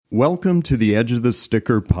Welcome to the Edge of the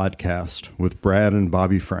Sticker podcast with Brad and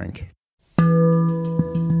Bobby Frank.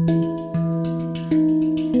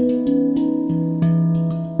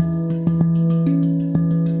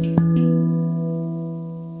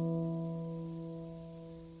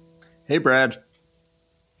 Hey, Brad.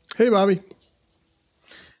 Hey, Bobby.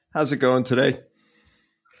 How's it going today?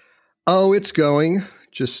 Oh, it's going.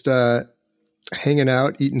 Just hanging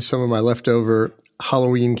out, eating some of my leftover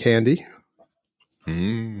Halloween candy.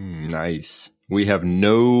 Nice. We have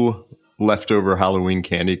no leftover Halloween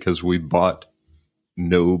candy because we bought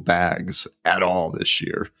no bags at all this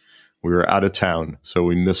year. We were out of town, so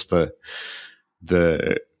we missed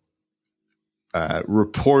the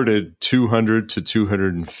reported 200 to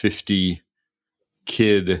 250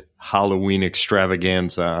 kid Halloween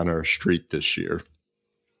extravaganza on our street this year.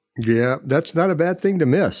 Yeah, that's not a bad thing to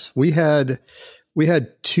miss. We had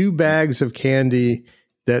 2 bags of candy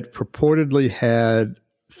that purportedly had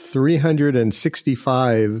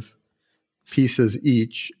 365 pieces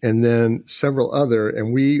each, and then several other,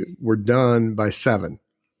 and we were done by 7.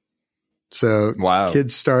 So wow.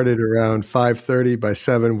 Kids started around 5:30. By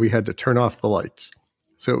 7, we had to turn off the lights.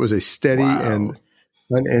 So it was a steady and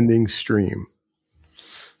unending stream.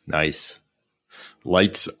 Nice.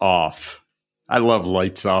 Lights off. I love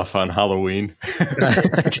lights off on Halloween.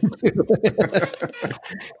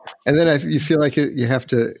 And then you feel like you have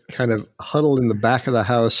to kind of huddle in the back of the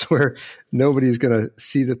house where nobody's going to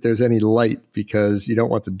see that there's any light because you don't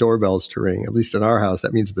want the doorbells to ring. At least in our house,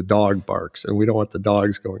 that means the dog barks, and we don't want the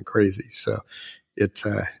dogs going crazy. So it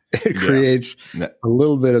creates a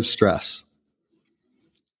little bit of stress.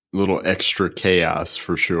 A little extra chaos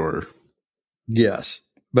for sure. Yes.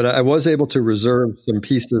 But I was able to reserve some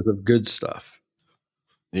pieces of good stuff.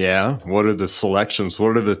 Yeah. What are the selections?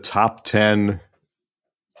 What are the top 10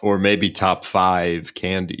 or maybe top 5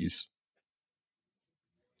 candies?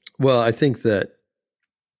 Well, I think that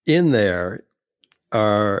in there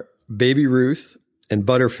are Baby Ruth and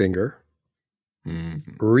Butterfinger,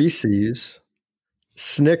 Reese's,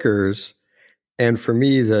 Snickers, and for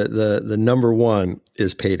me, the number one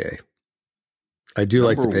is Payday. I do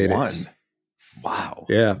like the Paydays. Wow.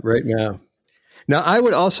 Yeah, right now. Now, I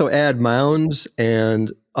would also add Mounds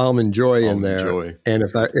and Almond Joy in there. Joy. And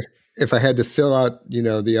if I had to fill out,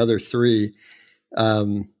 the other 3,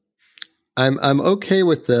 I'm okay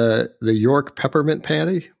with the York peppermint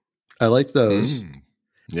patty. I like those.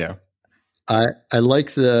 Yeah. I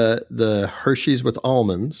like the Hershey's with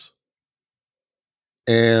almonds.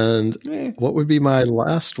 And what would be my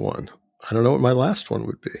last one? I don't know what my last one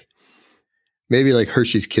would be. Maybe like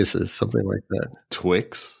Hershey's Kisses, something like that.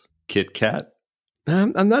 Twix, Kit Kat.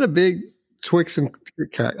 I'm not a big Twix and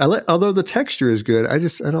Kit Kat. Although the texture is good, I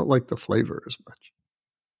don't like the flavor as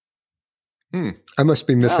much. I must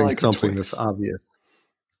be missing something that's obvious.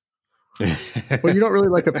 Well, you don't really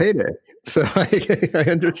like a Payday, so I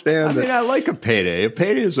understand. I like a Payday. A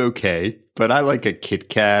Payday is okay, but I like a Kit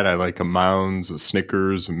Kat. I like a Mounds, a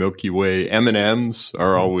Snickers, a Milky Way. M&Ms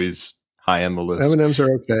are always high on the list. M&Ms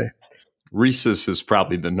are okay. Reese's is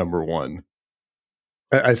probably the number one.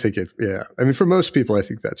 I think it. Yeah, I mean, for most people, I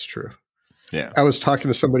think that's true. Yeah, I was talking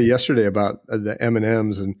to somebody yesterday about the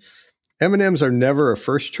M&Ms, and M&Ms are never a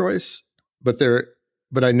first choice, but I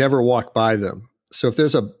never walk by them. So if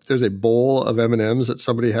there's a bowl of M&Ms that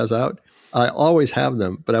somebody has out, I always have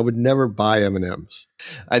them, but I would never buy M&Ms.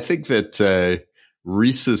 I think that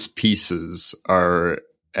Reese's Pieces are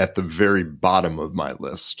at the very bottom of my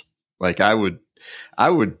list. Like I would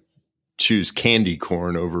choose candy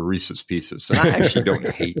corn over Reese's Pieces. And I actually don't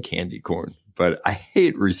hate candy corn, but I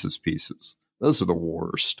hate Reese's Pieces. Those are the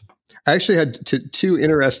worst. I actually had 2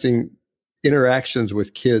 interesting interactions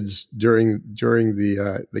with kids during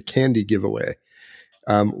the candy giveaway.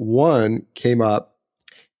 One came up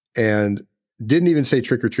and didn't even say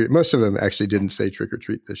trick or treat. Most of them actually didn't say trick or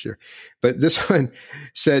treat this year, but this one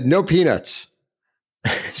said no peanuts.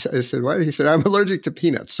 So I said, "What?" He said, "I'm allergic to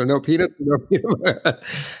peanuts, so no peanuts, no peanuts."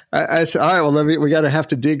 I said, "All right, well, we got to have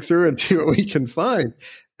to dig through and see what we can find."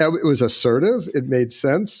 It was assertive. It made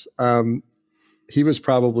sense. He was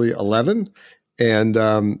probably 11, and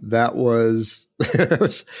that was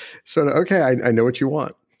sort of okay. I know what you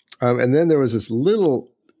want. And then there was this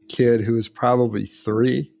little kid who was probably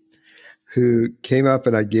 3, who came up,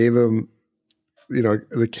 and I gave him,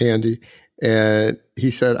 the candy. And he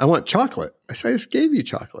said, "I want chocolate." I said, "I just gave you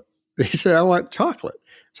chocolate." He said, "I want chocolate."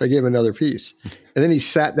 So I gave him another piece. And then he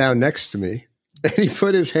sat down next to me, and he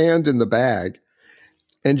put his hand in the bag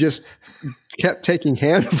and just kept taking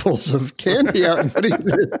handfuls of candy out and putting it in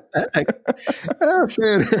his bag. And I was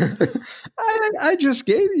saying, I just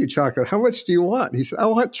gave you chocolate. How much do you want? He said, I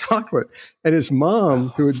want chocolate. And his mom,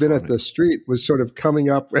 who had been at the street, was sort of coming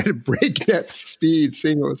up at a breakneck speed,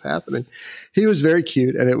 seeing what was happening. He was very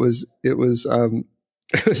cute, and it was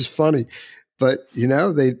funny. But, he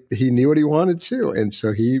knew what he wanted too. And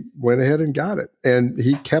so he went ahead and got it. And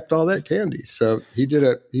he kept all that candy. So he did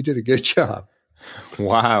a good job.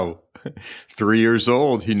 Wow. 3 years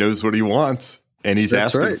old. He knows what he wants. And he's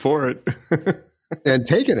asking for it. And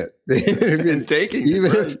taking it.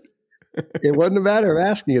 If it wasn't a matter of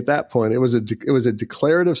asking at that point. It was a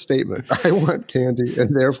declarative statement. I want candy,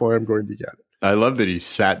 and therefore I'm going to get it. I love that he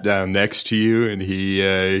sat down next to you and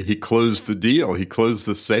he closed the deal. He closed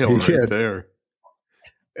the sale right there.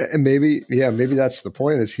 And maybe that's the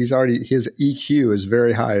point, is his EQ is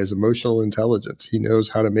very high, his emotional intelligence. He knows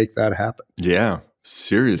how to make that happen. Yeah,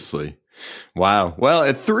 seriously. Wow. Well,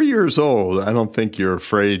 at 3 years old, I don't think you're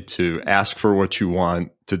afraid to ask for what you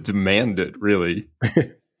want, to demand it, really,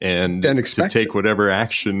 and to take whatever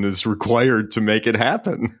action is required to make it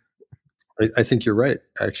happen. I think you're right,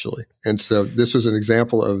 actually. And so this was an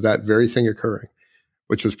example of that very thing occurring,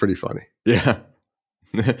 which was pretty funny. Yeah.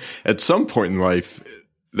 At some point in life,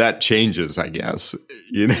 that changes, I guess.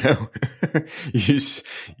 You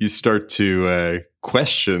start to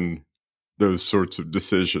question those sorts of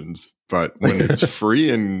decisions. But when it's free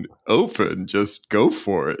and open, just go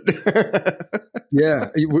for it. Yeah.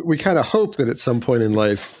 We kind of hope that at some point in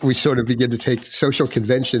life, we sort of begin to take social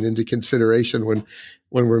convention into consideration when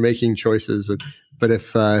we're making choices. But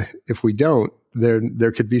if we don't,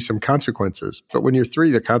 there could be some consequences. But when you're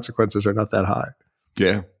 3, the consequences are not that high.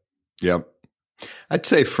 Yeah. Yep. I'd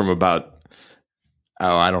say from about,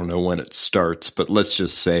 I don't know when it starts, but let's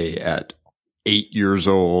just say at 8 years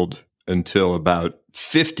old until about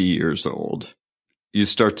 50 years old, you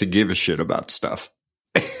start to give a shit about stuff.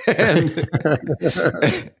 and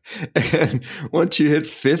once you hit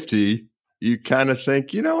 50, you kind of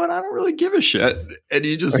think, you know what, I don't really give a shit. And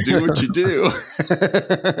you just do what you do.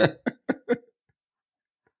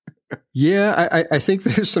 Yeah, I think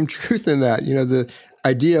there's some truth in that. The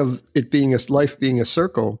idea of it being life being a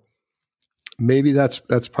circle, maybe that's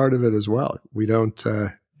part of it as well.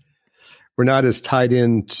 We're not as tied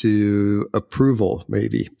into approval,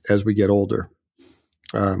 maybe, as we get older,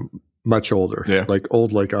 much older,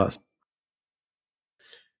 like us.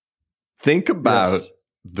 Think about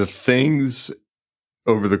the things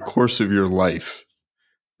over the course of your life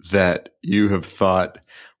that you have thought,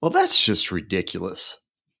 well, that's just ridiculous.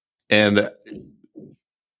 And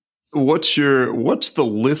what's the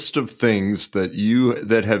list of things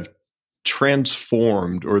that have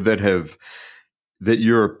transformed, or that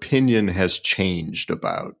your opinion has changed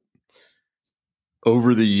about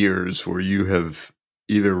over the years, where you have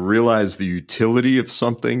either realized the utility of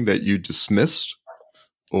something that you dismissed,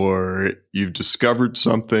 or you've discovered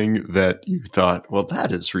something that you thought, well,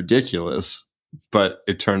 that is ridiculous, but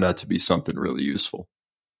it turned out to be something really useful?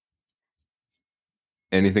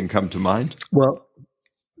 Anything come to mind? Well,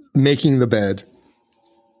 making the bed.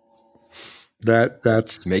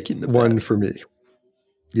 That's making the one bed for me.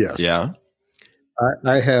 Yes. Yeah.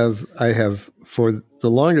 I have for the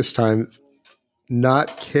longest time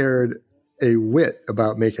not cared a whit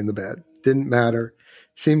about making the bed. Didn't matter.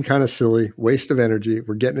 Seemed kind of silly. Waste of energy.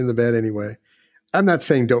 We're getting in the bed anyway. I'm not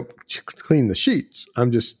saying don't clean the sheets.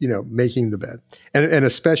 I'm just, making the bed. And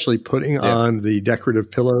especially putting on the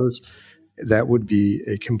decorative pillows. That would be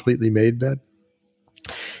a completely made bed.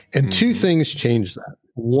 And two things changed that.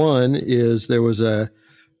 One is there was a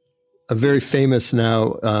very famous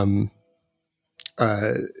now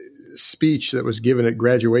speech that was given at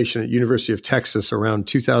graduation at University of Texas around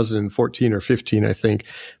 2014 or 15, I think,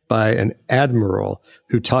 by an admiral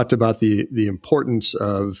who talked about the importance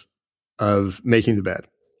of making the bed.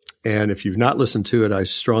 And if you've not listened to it, I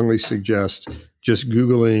strongly suggest just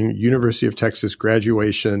Googling University of Texas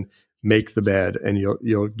graduation, make the bed, and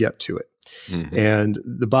you'll get to it. Mm-hmm. And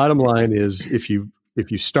the bottom line is, if you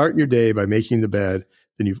start your day by making the bed,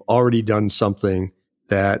 then you've already done something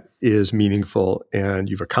that is meaningful and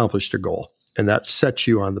you've accomplished a goal. And that sets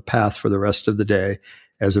you on the path for the rest of the day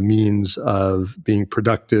as a means of being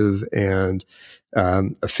productive and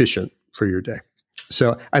efficient for your day.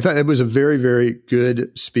 So I thought it was a very, very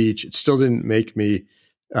good speech. It still didn't make me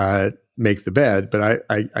make the bed, but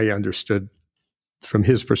I understood from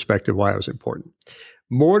his perspective why it was important.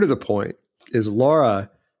 More to the point is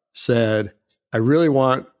Laura said, I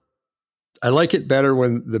like it better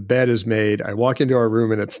when the bed is made. I walk into our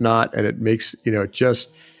room and it's not, and it makes, it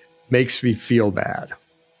just makes me feel bad.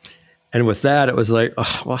 And with that, it was like,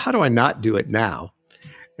 oh, well, how do I not do it now?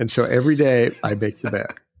 And so every day I make the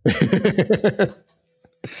bed.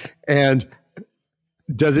 And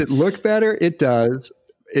does it look better? It does.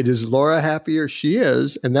 It is Laura happier? She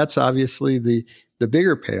is. And that's obviously the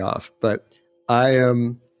bigger payoff. But I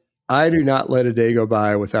do not let a day go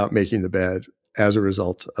by without making the bed as a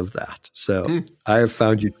result of that. So I have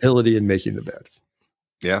found utility in making the bed.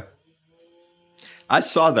 Yeah. I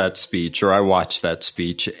saw that speech, or I watched that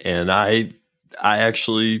speech, and I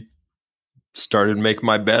actually started making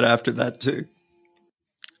my bed after that too.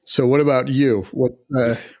 So what about you?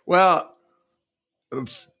 Well,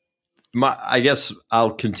 I guess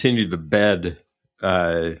I'll continue the bed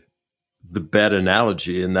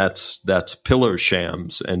analogy, and that's pillow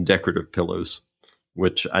shams and decorative pillows,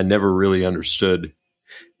 which I never really understood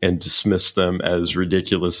and dismissed them as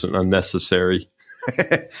ridiculous and unnecessary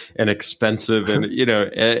and expensive. And,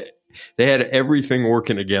 they had everything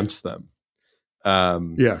working against them.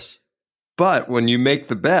 Yes. But when you make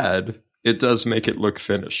the bed, it does make it look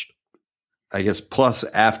finished. I guess plus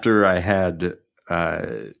after I had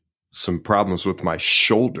some problems with my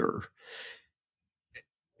shoulder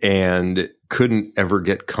and couldn't ever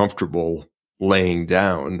get comfortable laying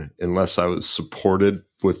down unless I was supported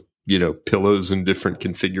with, pillows in different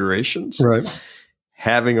configurations. Right.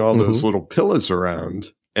 Having all those little pillows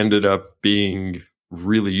around ended up being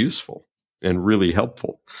really useful and really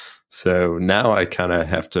helpful. So now I kind of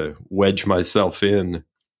have to wedge myself in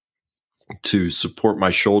to support my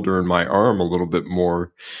shoulder and my arm a little bit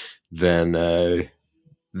more than in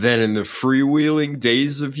the freewheeling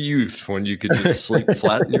days of youth when you could just sleep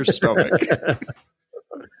flat in your stomach.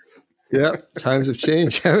 Yeah, times have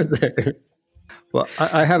changed, haven't they? Well,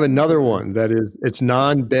 I have another one it's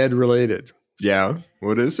non-bed related. Yeah.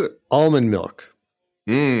 What is it? Almond milk.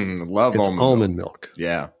 Love almond milk.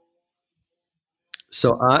 Yeah.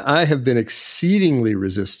 So I have been exceedingly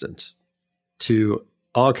resistant to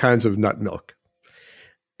all kinds of nut milk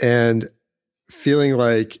and feeling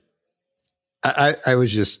like I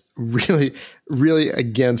was just really, really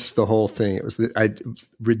against the whole thing. It was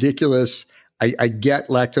ridiculous. I get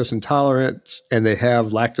lactose intolerance and they have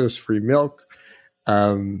lactose-free milk.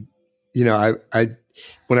 When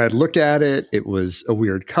I'd look at it, it was a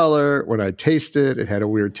weird color. When I'd taste it, it had a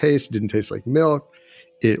weird taste. It didn't taste like milk.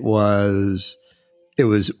 It was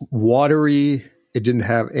watery. It didn't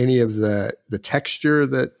have any of the texture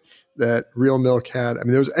that real milk had. I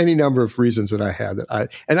mean, there was any number of reasons that I had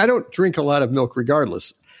and I don't drink a lot of milk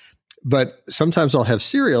regardless, but sometimes I'll have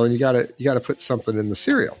cereal and you gotta put something in the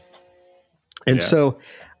cereal. And so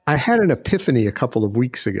I had an epiphany a couple of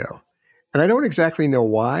weeks ago, and I don't exactly know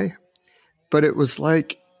why, but it was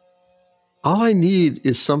like, all I need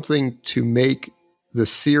is something to make the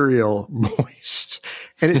cereal moist,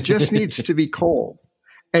 and it just needs to be cold,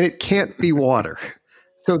 and it can't be water.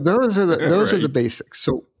 So those are the basics.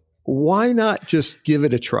 So why not just give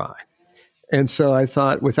it a try? And so I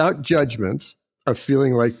thought, without judgment of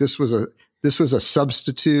feeling like this was a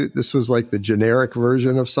substitute, this was like the generic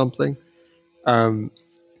version of something.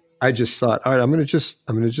 I just thought, all right, I'm going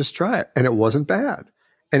to just try it. And it wasn't bad.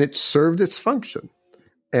 And it served its function.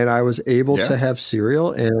 And I was able to have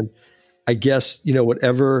cereal. And I guess,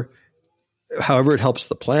 however it helps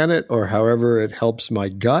the planet or however it helps my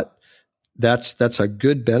gut, that's a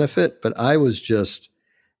good benefit. But I was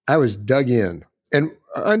dug in. And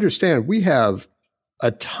understand, we have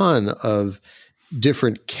a ton of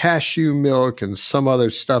different cashew milk and some other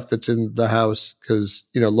stuff that's in the house because,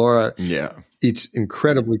 Laura eats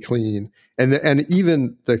incredibly clean. And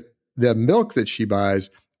even the milk that she buys,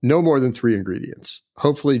 no more than 3 ingredients,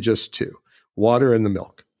 hopefully just 2, water and the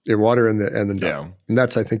milk, water and the milk. Yeah. And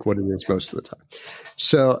that's, I think, what it is most of the time.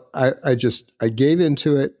 So I gave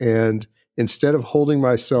into it. And instead of holding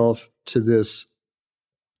myself to this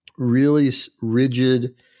really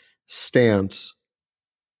rigid stance,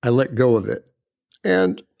 I let go of it.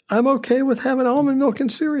 And I'm okay with having almond milk in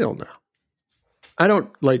cereal now. I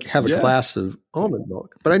don't have a glass of almond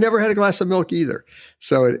milk, but I never had a glass of milk either.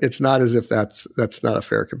 So it's not as if that's not a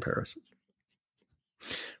fair comparison.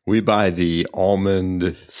 We buy the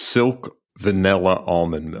almond silk vanilla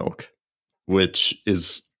almond milk, which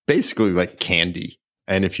is basically like candy.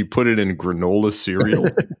 And if you put it in granola cereal,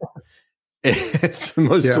 it's the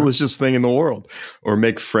most delicious thing in the world. Or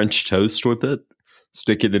make French toast with it.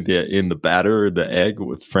 Stick it in the batter or the egg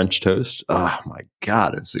with French toast. Oh my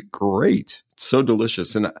God, is it great? It's so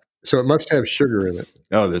delicious. And so it must have sugar in it.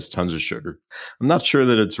 Oh, there's tons of sugar. I'm not sure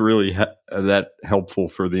that it's really that helpful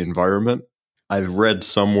for the environment. I've read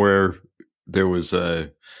somewhere there was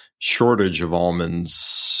a shortage of almonds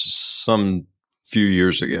some few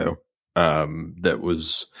years ago that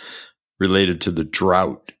was related to the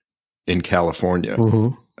drought in California,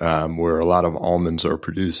 where a lot of almonds are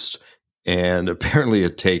produced. And apparently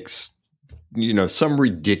it takes, some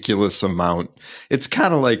ridiculous amount. It's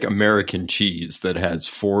kind of like American cheese that has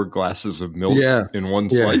 4 glasses of milk in one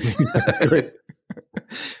slice.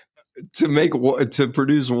 To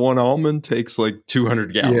produce one almond takes like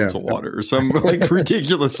 200 gallons of water or some like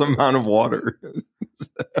ridiculous amount of water.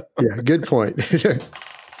 Yeah, good point.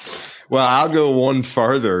 Well, I'll go one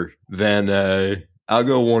farther than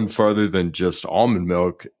just almond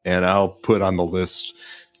milk, and I'll put on the list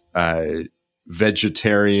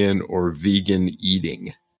vegetarian or vegan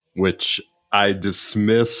eating, which I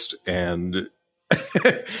dismissed, and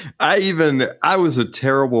I was a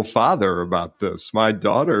terrible father about this. My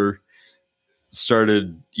daughter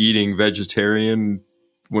started eating vegetarian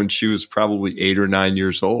when she was probably 8 or 9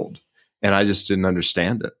 years old, and I just didn't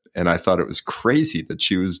understand it. And I thought it was crazy that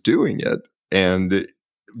she was doing it, and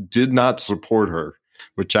did not support her,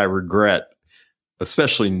 which I regret,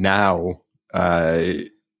 especially now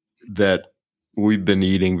that we've been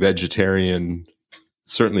eating vegetarian,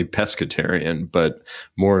 certainly pescatarian, but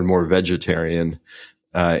more and more vegetarian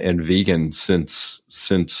and vegan since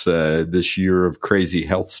this year of crazy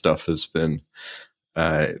health stuff has been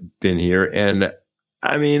here. And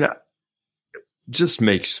I mean, it just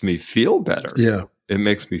makes me feel better. Yeah. It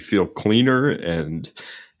makes me feel cleaner and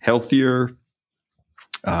healthier.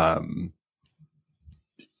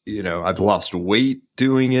 I've lost weight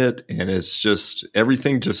doing it, and it's just,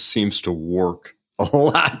 everything just seems to work a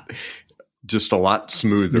lot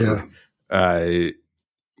smoother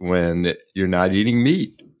when you're not eating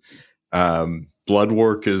meat. Blood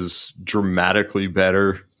work is dramatically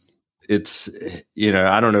better. It's,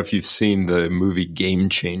 I don't know if you've seen the movie Game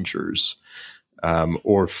Changers,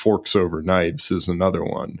 or Forks Over Knives is another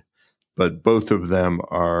one, but both of them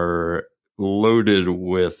are loaded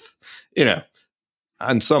with,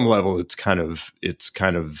 on some level, it's kind of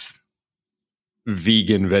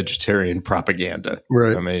vegan, vegetarian propaganda.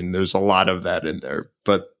 Right. I mean, there's a lot of that in there,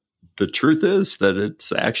 but the truth is that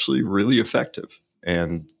it's actually really effective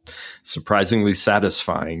and surprisingly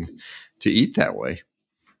satisfying to eat that way.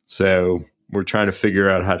 So we're trying to figure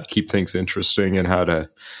out how to keep things interesting and how to,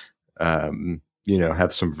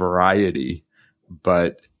 have some variety.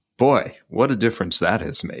 But boy, what a difference that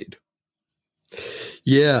has made.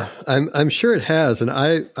 Yeah, I'm sure it has. And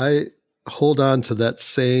I hold on to that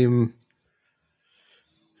same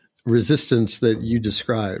resistance that you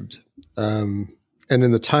described. And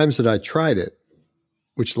in the times that I tried it,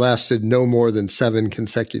 which lasted no more than 7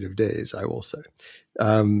 consecutive days, I will say,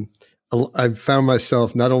 I found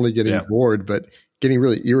myself not only getting bored, but getting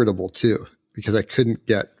really irritable too, because I couldn't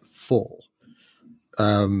get full.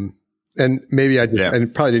 And maybe I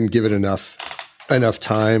probably didn't give it enough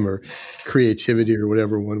time or creativity or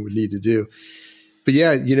whatever one would need to do. But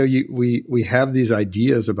yeah, we have these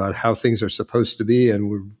ideas about how things are supposed to be, and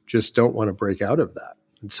we just don't want to break out of that.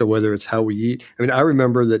 And so whether it's how we eat, I mean, I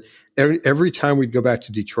remember that every time we'd go back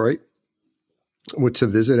to Detroit to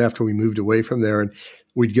visit after we moved away from there, and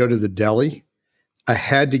we'd go to the deli, I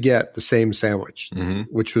had to get the same sandwich,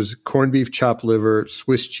 which was corned beef, chopped liver,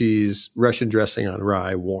 Swiss cheese, Russian dressing on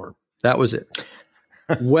rye, warm. That was it.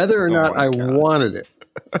 Whether or not I wanted it.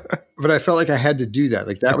 But I felt like I had to do that.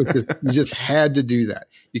 Like that was you just had to do that.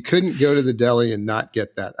 You couldn't go to the deli and not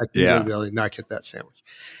get that. I couldn't go to the deli and not get that sandwich.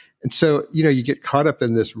 And so, you get caught up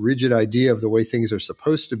in this rigid idea of the way things are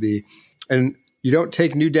supposed to be, and you don't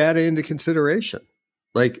take new data into consideration.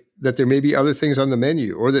 Like that there may be other things on the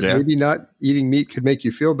menu, or that maybe not eating meat could make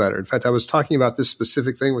you feel better. In fact, I was talking about this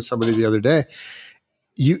specific thing with somebody the other day.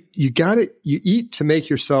 You eat to make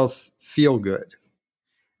yourself feel good.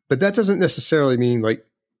 But that doesn't necessarily mean like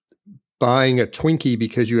buying a Twinkie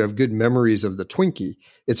because you have good memories of the Twinkie.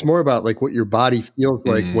 It's more about like what your body feels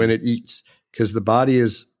like when it eats, because the body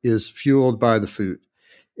is fueled by the food.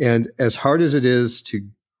 And as hard as it is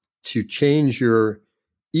to change your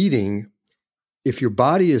eating, if your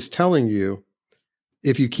body is telling you,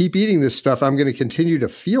 if you keep eating this stuff, I'm going to continue to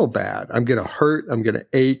feel bad. I'm going to hurt. I'm going to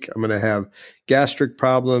ache. I'm going to have gastric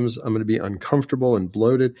problems. I'm going to be uncomfortable and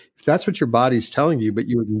bloated. If that's what your body's telling you, but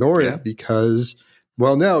you ignore it because,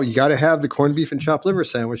 well, no, you got to have the corned beef and chopped liver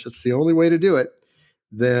sandwich. That's the only way to do it.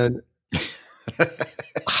 Then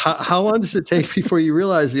how long does it take before you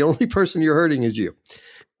realize the only person you're hurting is you?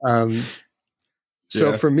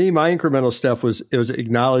 So for me, my incremental step was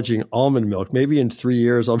acknowledging almond milk. Maybe in 3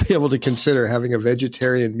 years, I'll be able to consider having a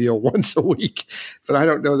vegetarian meal once a week. But I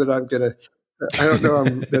don't know that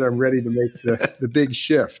that I'm ready to make the big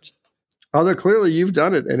shift. Although clearly you've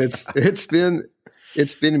done it, and it's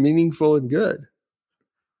been meaningful and good.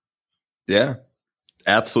 Yeah,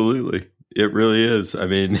 absolutely. It really is. I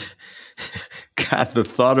mean, God, the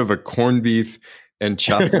thought of a corned beef and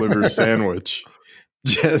chopped liver sandwich,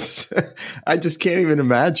 I just can't even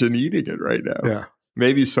imagine eating it right now. Yeah.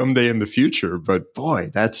 Maybe someday in the future, but boy,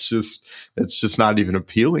 that's just not even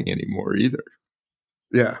appealing anymore either.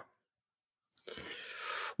 Yeah.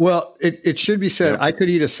 Well, it should be said, I could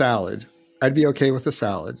eat a salad. I'd be okay with a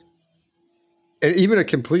salad. And even a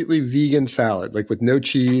completely vegan salad, like with no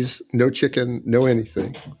cheese, no chicken, no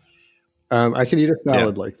anything. I can eat a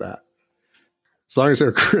salad like that. As long as there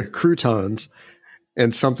are croutons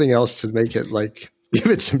and something else to make it like, give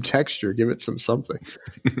it some texture, give it some something.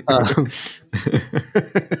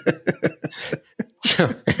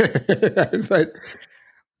 But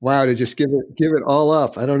wow, to just give it all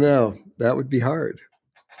up, I don't know. That would be hard.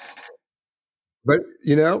 But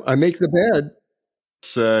I make the bed.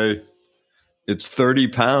 It's 30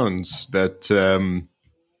 pounds that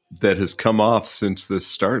has come off since this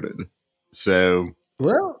started. So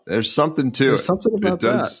there's something to it. Something about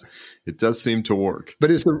that. It does seem to work. But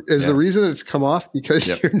is the reason that it's come off because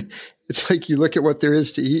it's like you look at what there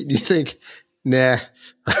is to eat and you think, nah,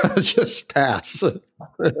 I'll just pass.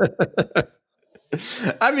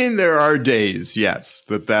 I mean, there are days, yes,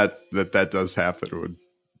 that does happen.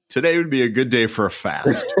 Today would be a good day for a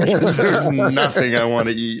fast because there's nothing I want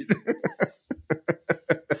to eat.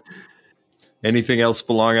 Anything else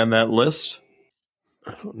belong on that list?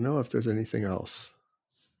 I don't know if there's anything else.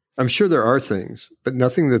 I'm sure there are things, but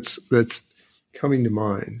nothing that's coming to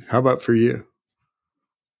mind. How about for you?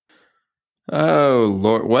 Oh,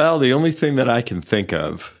 Lord. Well, the only thing that I can think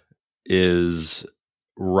of is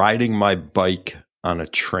riding my bike on a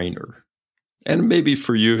trainer. And maybe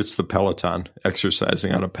for you, it's the Peloton,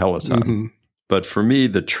 exercising on a Peloton. Mm-hmm. But for me,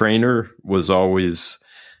 the trainer was always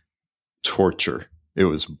torture. It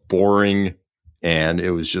was boring and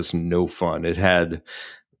it was just no fun.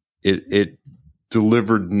 It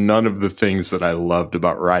delivered none of the things that I loved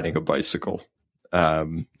about riding a bicycle,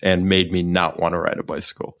 and made me not want to ride a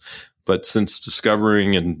bicycle. But since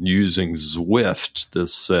discovering and using Zwift,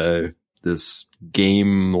 this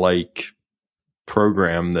game-like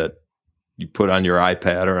program that you put on your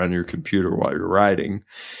iPad or on your computer while you're riding,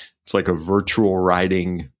 it's like a virtual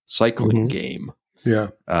riding cycling game. Yeah.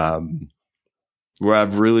 Where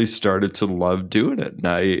I've really started to love doing it. And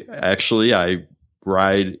I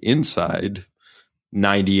ride inside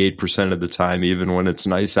 98% of the time, even when it's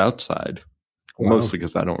nice outside. Wow. Mostly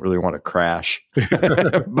because I don't really want to crash,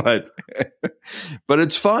 but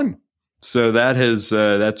it's fun. So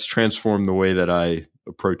that's transformed the way that I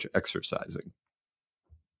approach exercising.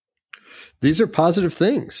 These are positive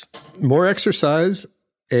things. More exercise,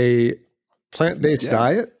 a plant-based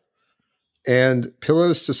diet, and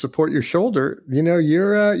pillows to support your shoulder.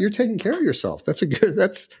 You're taking care of yourself.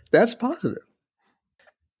 That's positive.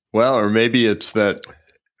 Well, or maybe it's that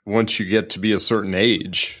once you get to be a certain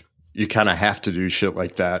age, you kind of have to do shit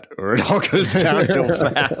like that, or it all goes downhill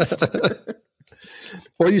fast.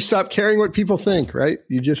 Or you stop caring what people think, right?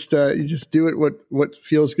 You just do it what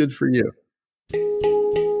feels good for you.